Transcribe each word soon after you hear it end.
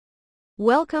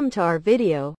Welcome to our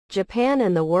video, Japan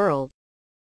and the World.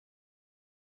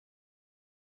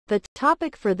 The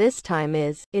topic for this time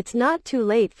is, it's not too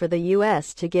late for the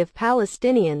US to give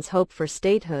Palestinians hope for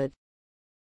statehood.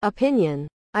 Opinion.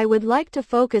 I would like to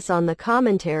focus on the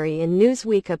commentary in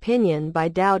Newsweek Opinion by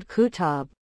Daoud Kuttab,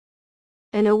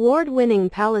 an award-winning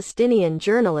Palestinian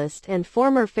journalist and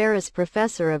former Ferris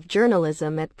Professor of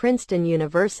Journalism at Princeton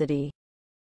University.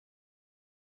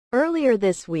 Earlier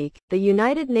this week, the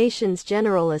United Nations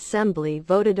General Assembly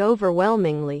voted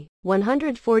overwhelmingly,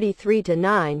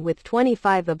 143-9 with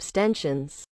 25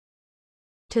 abstentions,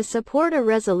 to support a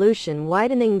resolution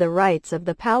widening the rights of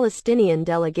the Palestinian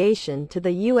delegation to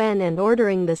the UN and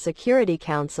ordering the Security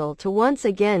Council to once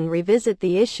again revisit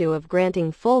the issue of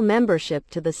granting full membership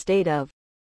to the State of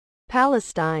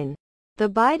Palestine. The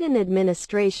Biden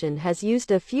administration has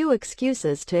used a few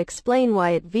excuses to explain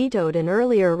why it vetoed an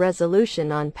earlier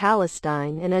resolution on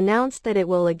Palestine and announced that it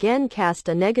will again cast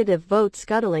a negative vote,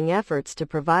 scuttling efforts to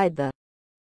provide the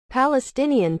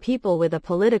Palestinian people with a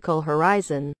political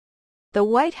horizon. The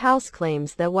White House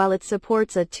claims that while it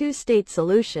supports a two-state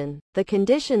solution, the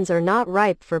conditions are not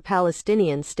ripe for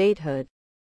Palestinian statehood.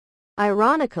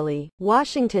 Ironically,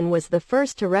 Washington was the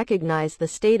first to recognize the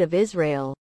State of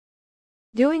Israel,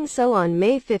 doing so on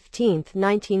May 15,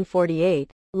 1948,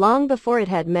 long before it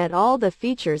had met all the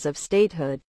features of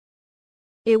statehood.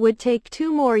 It would take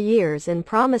 2 more years and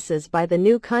promises by the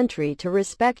new country to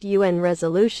respect UN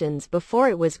resolutions before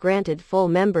it was granted full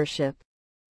membership.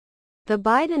 The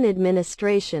Biden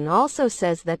administration also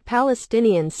says that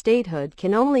Palestinian statehood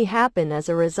can only happen as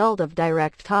a result of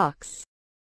direct talks.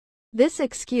 This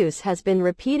excuse has been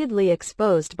repeatedly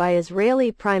exposed by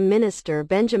Israeli Prime Minister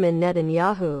Benjamin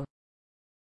Netanyahu,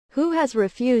 who has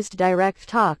refused direct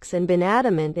talks and been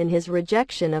adamant in his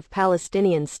rejection of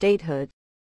Palestinian statehood.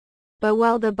 But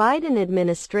while the Biden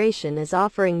administration is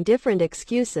offering different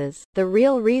excuses, the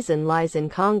real reason lies in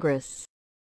Congress.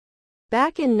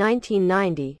 Back in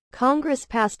 1990, Congress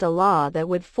passed a law that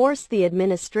would force the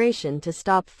administration to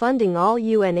stop funding all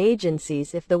UN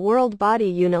agencies if the world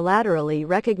body unilaterally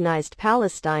recognized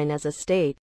Palestine as a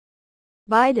state.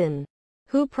 Biden,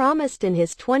 who promised in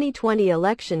his 2020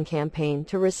 election campaign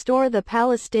to restore the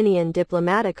Palestinian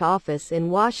diplomatic office in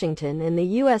Washington and the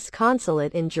U.S.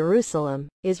 consulate in Jerusalem,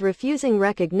 is refusing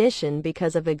recognition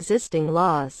because of existing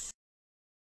laws.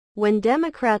 When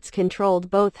Democrats controlled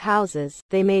both houses,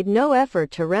 they made no effort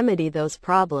to remedy those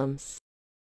problems.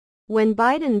 When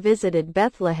Biden visited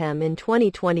Bethlehem in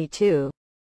 2022,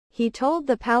 he told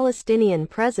the Palestinian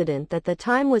president that the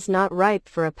time was not ripe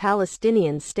for a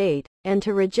Palestinian state, and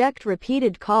to reject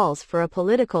repeated calls for a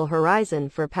political horizon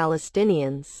for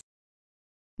Palestinians.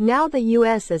 Now the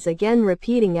U.S. is again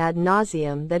repeating ad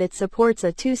nauseum that it supports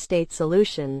a two-state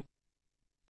solution.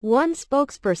 One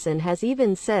spokesperson has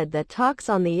even said that talks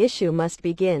on the issue must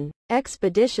begin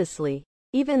expeditiously,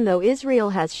 even though Israel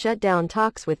has shut down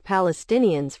talks with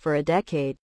Palestinians for a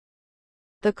decade.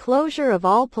 The closure of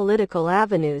all political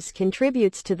avenues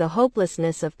contributes to the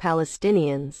hopelessness of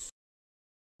Palestinians.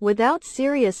 Without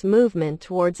serious movement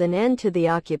towards an end to the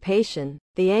occupation,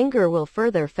 the anger will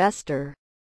further fester.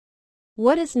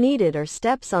 What is needed are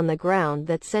steps on the ground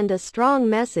that send a strong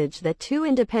message that two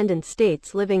independent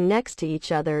states living next to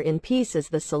each other in peace is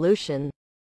the solution.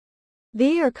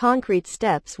 These are concrete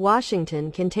steps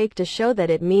Washington can take to show that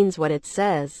it means what it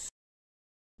says.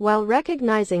 While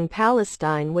recognizing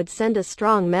Palestine would send a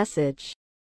strong message,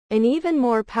 an even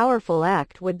more powerful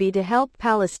act would be to help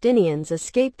Palestinians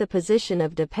escape the position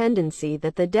of dependency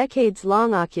that the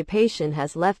decades-long occupation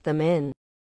has left them in.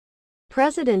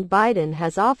 President Biden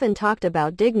has often talked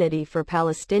about dignity for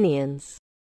Palestinians.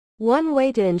 One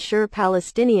way to ensure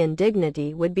Palestinian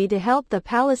dignity would be to help the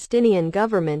Palestinian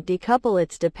government decouple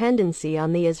its dependency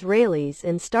on the Israelis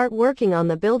and start working on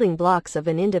the building blocks of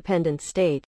an independent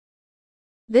state.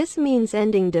 This means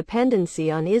ending dependency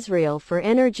on Israel for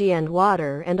energy and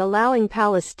water and allowing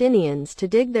Palestinians to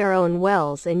dig their own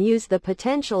wells and use the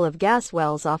potential of gas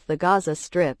wells off the Gaza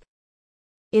Strip.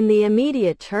 In the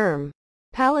immediate term,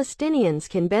 Palestinians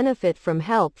can benefit from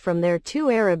help from their two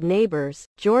Arab neighbors,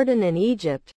 Jordan and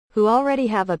Egypt, who already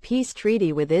have a peace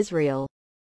treaty with Israel.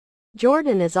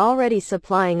 Jordan is already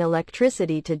supplying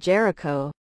electricity to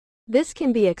Jericho. This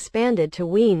can be expanded to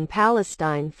wean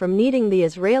Palestine from needing the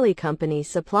Israeli company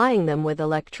supplying them with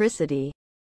electricity.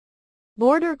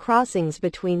 Border crossings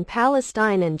between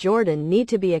Palestine and Jordan need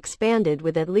to be expanded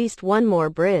with at least one more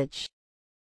bridge.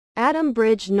 Adam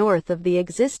Bridge north of the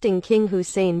existing King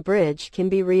Hussein Bridge can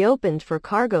be reopened for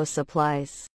cargo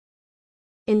supplies.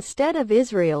 Instead of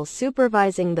Israel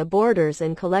supervising the borders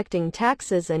and collecting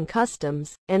taxes and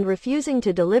customs, and refusing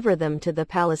to deliver them to the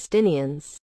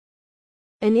Palestinians,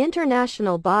 An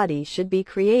international body should be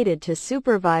created to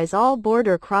supervise all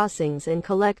border crossings and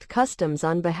collect customs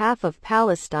on behalf of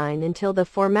Palestine until the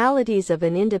formalities of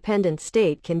an independent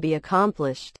state can be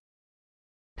accomplished.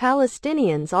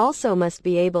 Palestinians also must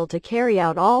be able to carry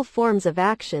out all forms of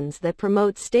actions that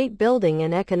promote state building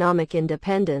and economic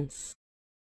independence.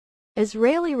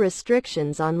 Israeli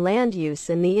restrictions on land use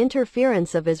and the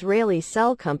interference of Israeli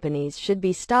cell companies should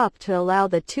be stopped to allow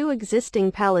the two existing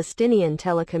Palestinian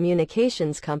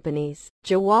telecommunications companies,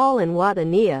 Jawal and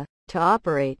Wataniya, to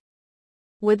operate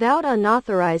without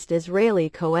unauthorized Israeli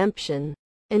coemption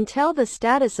until the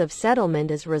status of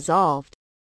settlement is resolved.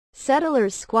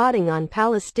 Settlers squatting on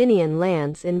Palestinian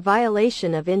lands in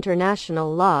violation of international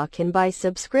law can buy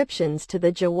subscriptions to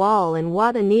the Jawal and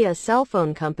Wataniya cell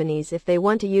phone companies if they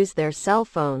want to use their cell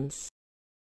phones.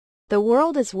 The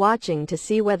world is watching to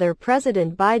see whether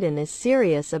President Biden is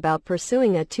serious about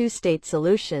pursuing a two-state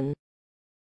solution.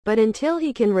 But until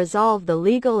he can resolve the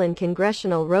legal and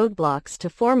congressional roadblocks to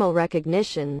formal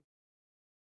recognition,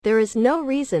 there is no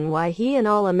reason why he and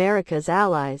all America's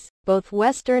allies, both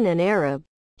Western and Arab,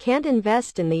 can't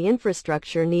invest in the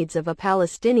infrastructure needs of a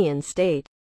Palestinian state,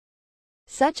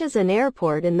 such as an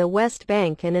airport in the West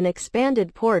Bank and an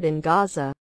expanded port in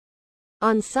Gaza.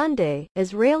 On Sunday,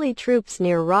 Israeli troops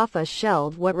near Rafah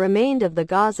shelled what remained of the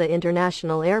Gaza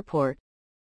International Airport.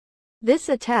 This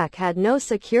attack had no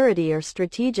security or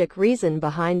strategic reason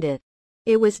behind it.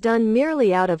 It was done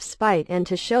merely out of spite and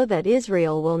to show that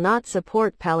Israel will not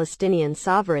support Palestinian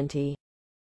sovereignty.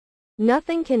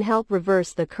 Nothing can help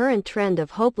reverse the current trend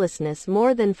of hopelessness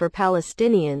more than for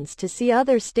Palestinians to see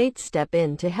other states step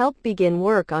in to help begin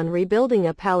work on rebuilding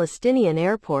a Palestinian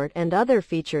airport and other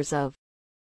features of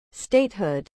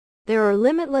statehood. There are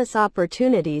limitless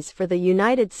opportunities for the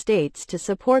United States to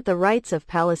support the rights of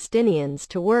Palestinians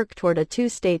to work toward a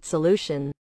two-state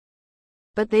solution.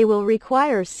 But they will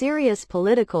require serious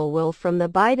political will from the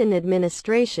Biden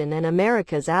administration and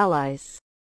America's allies.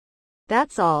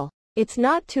 That's all. It's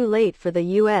not too late for the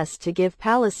U.S. to give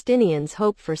Palestinians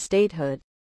hope for statehood.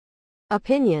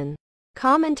 Opinion.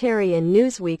 Commentary in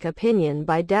Newsweek Opinion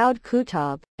by Daoud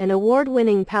Kuttab, an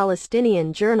award-winning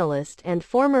Palestinian journalist and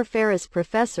former Ferris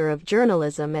Professor of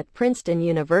Journalism at Princeton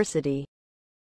University.